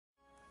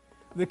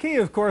The key,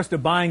 of course, to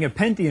buying a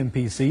Pentium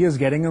PC is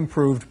getting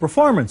improved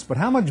performance. But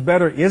how much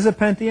better is a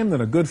Pentium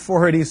than a good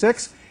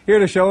 486? Here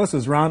to show us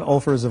is Ron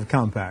Olfers of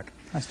Compaq.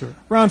 Hi, Stuart.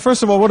 Ron,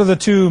 first of all, what are the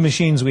two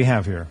machines we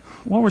have here?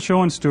 What we're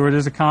showing, Stuart,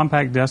 is a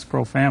Compaq Desk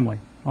Pro family.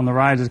 On the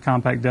right is a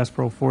Compaq Desk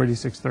Pro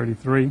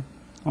 48633.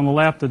 On the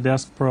left, the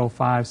Desk Pro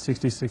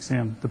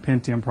 566M, the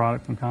Pentium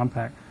product from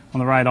Compaq.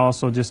 On the right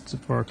also, just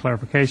for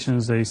clarification,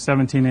 is a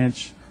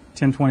 17-inch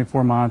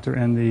 1024 monitor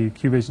and the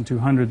QVision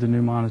 200, the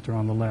new monitor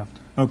on the left.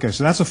 Okay,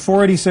 so that's a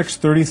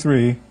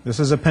 48633. This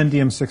is a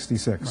Pentium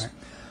 66. Right.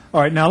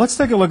 All right, now let's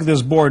take a look at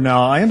this board.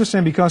 Now, I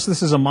understand because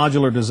this is a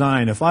modular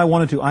design, if I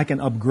wanted to, I can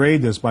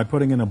upgrade this by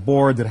putting in a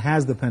board that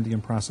has the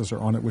Pentium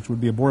processor on it, which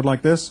would be a board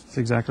like this? That's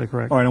exactly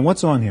correct. All right, and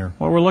what's on here?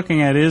 What we're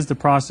looking at is the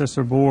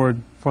processor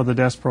board for the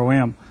Desk Pro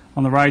M.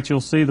 On the right, you'll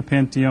see the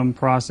Pentium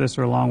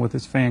processor along with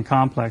its fan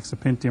complex. The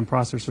Pentium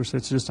processor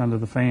sits just under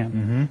the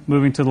fan.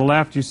 Moving to the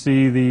left, you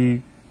see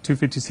the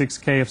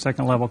 256K of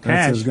second-level cache.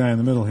 That's this guy in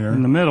the middle here.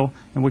 In the middle,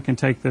 and we can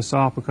take this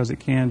off because it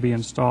can be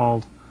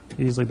installed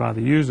easily by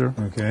the user.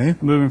 Okay.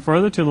 Moving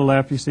further to the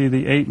left, you see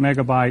the 8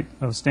 megabyte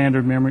of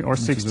standard memory, or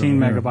 16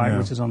 megabyte,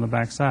 which is on the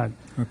back side.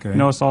 Okay.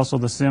 Notice also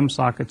the SIM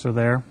sockets are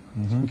there.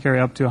 You carry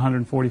up to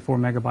 144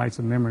 megabytes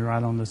of memory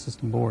right on the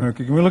system board.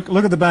 Okay. Can we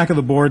look at the back of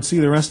the board, see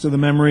the rest of the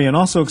memory, and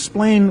also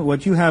explain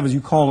what you have as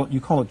you call it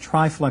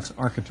triflex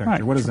architecture.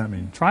 Right. What does that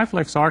mean?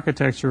 Triflex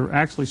architecture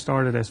actually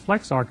started as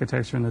flex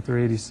architecture in the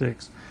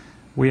 386.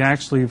 We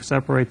actually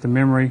separate the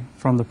memory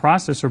from the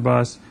processor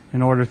bus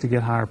in order to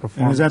get higher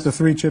performance. And is that the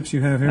 3 chips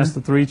you have here? That's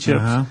the 3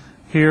 chips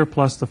here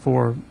plus the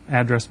 4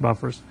 address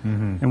buffers.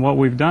 And what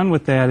we've done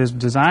with that is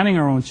designing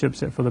our own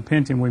chipset for the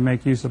Pentium. We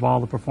make use of all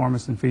the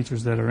performance and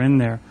features that are in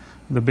there.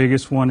 The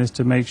biggest one is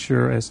to make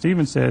sure, as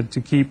Stephen said,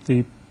 to keep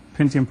the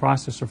Pentium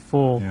processor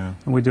full, and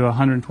we do a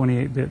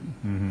 128-bit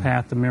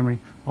path to memory,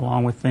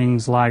 along with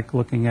things like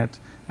looking at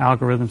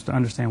algorithms to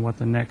understand what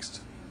the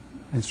next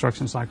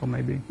instruction cycle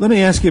may be. Let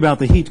me ask you about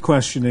the heat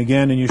question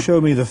again, and you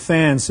showed me the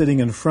fan sitting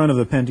in front of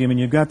the Pentium, and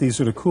you've got these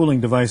sort of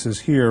cooling devices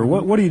here.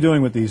 What are you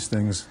doing with these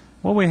things?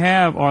 What we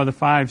have are the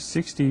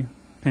 560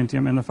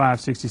 Pentium and the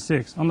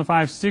 566. On the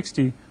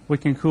 560, we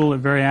can cool it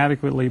very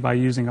adequately by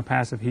using a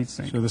passive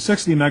heatsink. So the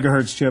 60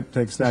 megahertz chip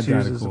takes that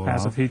guy to uses cool a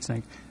passive off.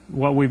 heatsink.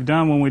 What we've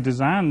done when we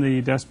designed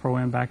the Desk Pro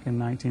M back in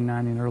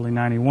 1990 and early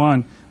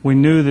 91, we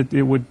knew that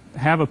it would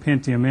have a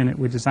Pentium in it.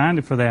 We designed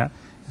it for that.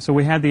 So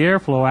we had the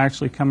airflow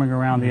actually coming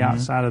around the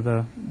outside of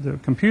the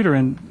computer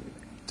and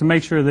to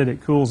make sure that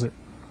it cools it.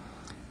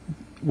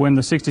 When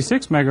the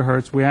 66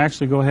 megahertz, we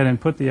actually go ahead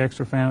and put the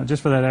extra fan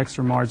just for that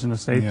extra margin of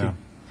safety. Yeah.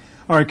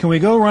 All right, can we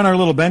go run our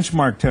little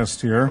benchmark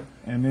test here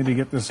and maybe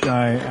get this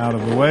guy out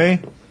of the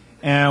way?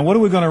 And what are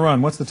we going to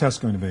run? What's the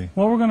test going to be?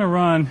 What we're going to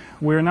run,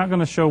 we're not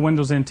going to show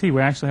Windows NT. We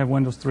actually have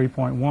Windows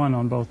 3.1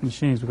 on both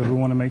machines because we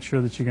want to make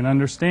sure that you can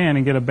understand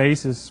and get a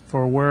basis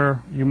for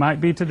where you might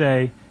be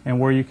today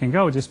and where you can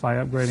go just by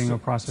upgrading a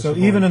processor. So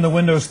even in the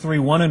Windows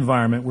 3.1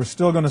 environment, we're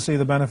still going to see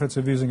the benefits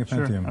of using a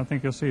Pentium. Sure, I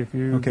think you'll see if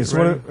you Okay,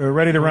 so we're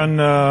ready to run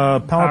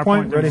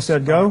PowerPoint? Ready,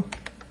 set, go?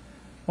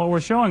 What we're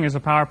showing is a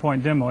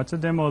PowerPoint demo. It's a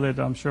demo that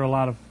I'm sure a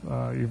lot of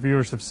your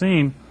viewers have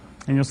seen.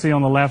 And you'll see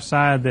on the left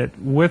side that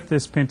with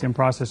this Pentium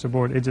processor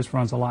board, it just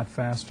runs a lot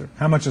faster.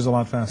 How much is a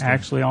lot faster?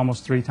 Actually,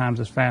 almost 3 times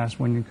as fast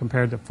when you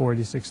compare it to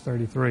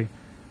 48633.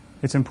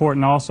 It's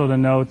important also to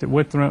note that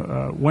with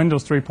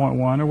Windows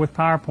 3.1 or with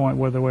PowerPoint,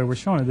 where the way we're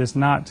showing it, it's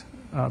not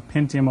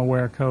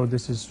Pentium-aware code.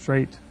 This is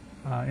straight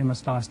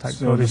MS-DOS type code.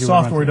 So the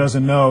software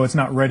doesn't know, it's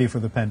not ready for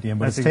the Pentium,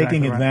 but it's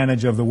taking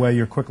advantage of the way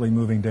you're quickly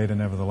moving data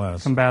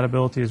nevertheless.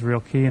 Compatibility is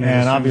real key. And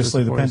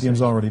obviously the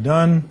Pentium's already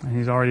done. And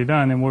he's already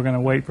done, and we're going to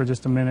wait for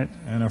just a minute.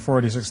 And our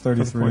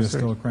 48633 is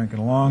still cranking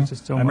along.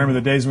 Still I remember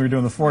the days when we were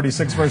doing the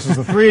 46 versus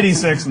the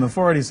 386, and the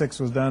 486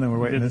 was done, and we're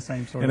waiting.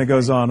 And it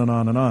goes on and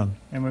on and on.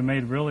 And we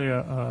made really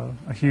a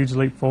huge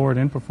leap forward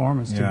in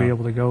performance to be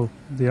able to go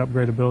the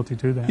upgradability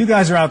to that. You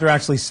guys are out there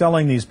actually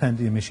selling these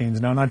Pentium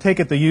machines now, and I take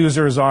it the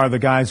users are the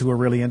guys who are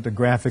really into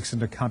graphics,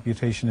 into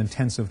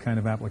computation-intensive kind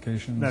of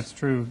applications. That's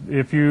true.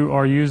 If you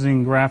are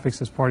using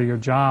graphics as part of your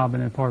job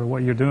and as part of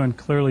what you're doing,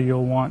 clearly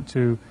you'll want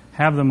to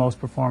have the most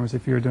performance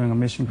if you're doing a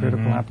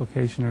mission-critical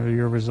application or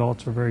your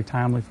results are very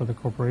timely for the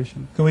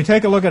corporation. Can we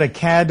take a look at a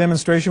CAD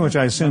demonstration, which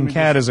I assume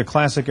CAD is a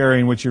classic area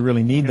in which you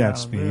really need that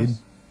speed.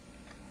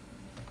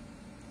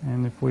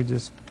 And if we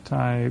just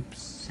type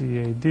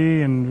CAD,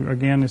 and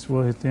again, this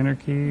will hit the enter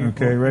key.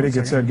 Okay, ready,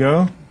 get set,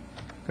 go.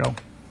 Go.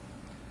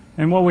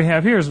 And what we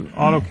have here is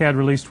AutoCAD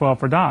Release 12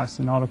 for DOS.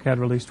 And AutoCAD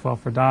Release 12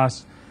 for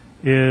DOS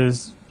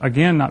is,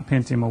 again, not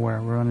Pentium aware.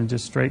 We're running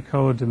just straight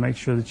code to make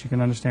sure that you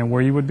can understand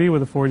where you would be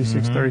with a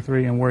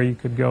 4633 and where you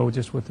could go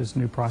just with this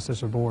new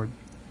processor board.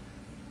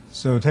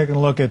 So taking a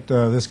look at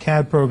this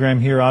CAD program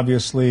here,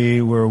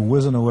 obviously we're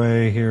whizzing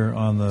away here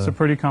on the... It's a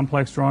pretty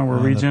complex drawing. We're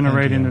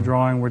regenerating the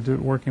drawing. We're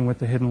working with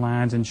the hidden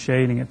lines and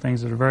shading it,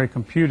 things that are very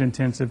compute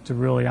intensive to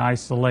really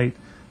isolate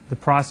the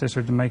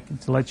processor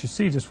to let you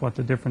see just what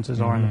the differences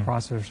are in the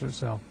processor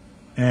itself.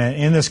 And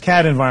in this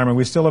CAD environment,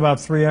 we still about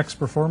 3x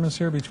performance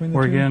here between the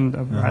We're two? again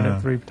right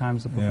at 3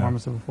 times the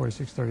performance of a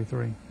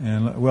 4633.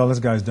 And, well, this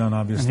guy's done,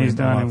 obviously, And he's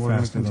done, a and lot we're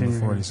faster gonna than the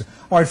continue. 46.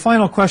 All right,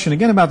 final question,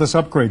 again about this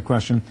upgrade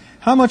question.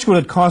 How much would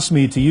it cost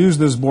me to use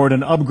this board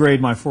and upgrade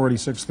my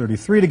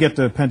 4633 to get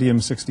to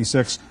Pentium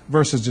 66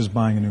 versus just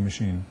buying a new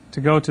machine? To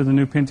go to the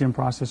new Pentium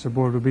processor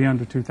board would be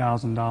under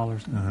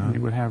 $2,000, and you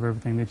would have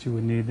everything that you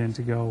would need then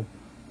to go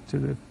to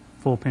the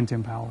full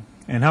Pentium power.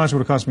 And how much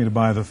would it cost me to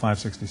buy the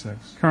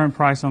 566? Current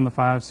price on the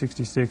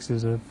 566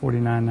 is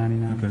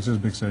 $49.99. Okay, so it's a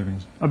big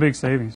savings. A big savings.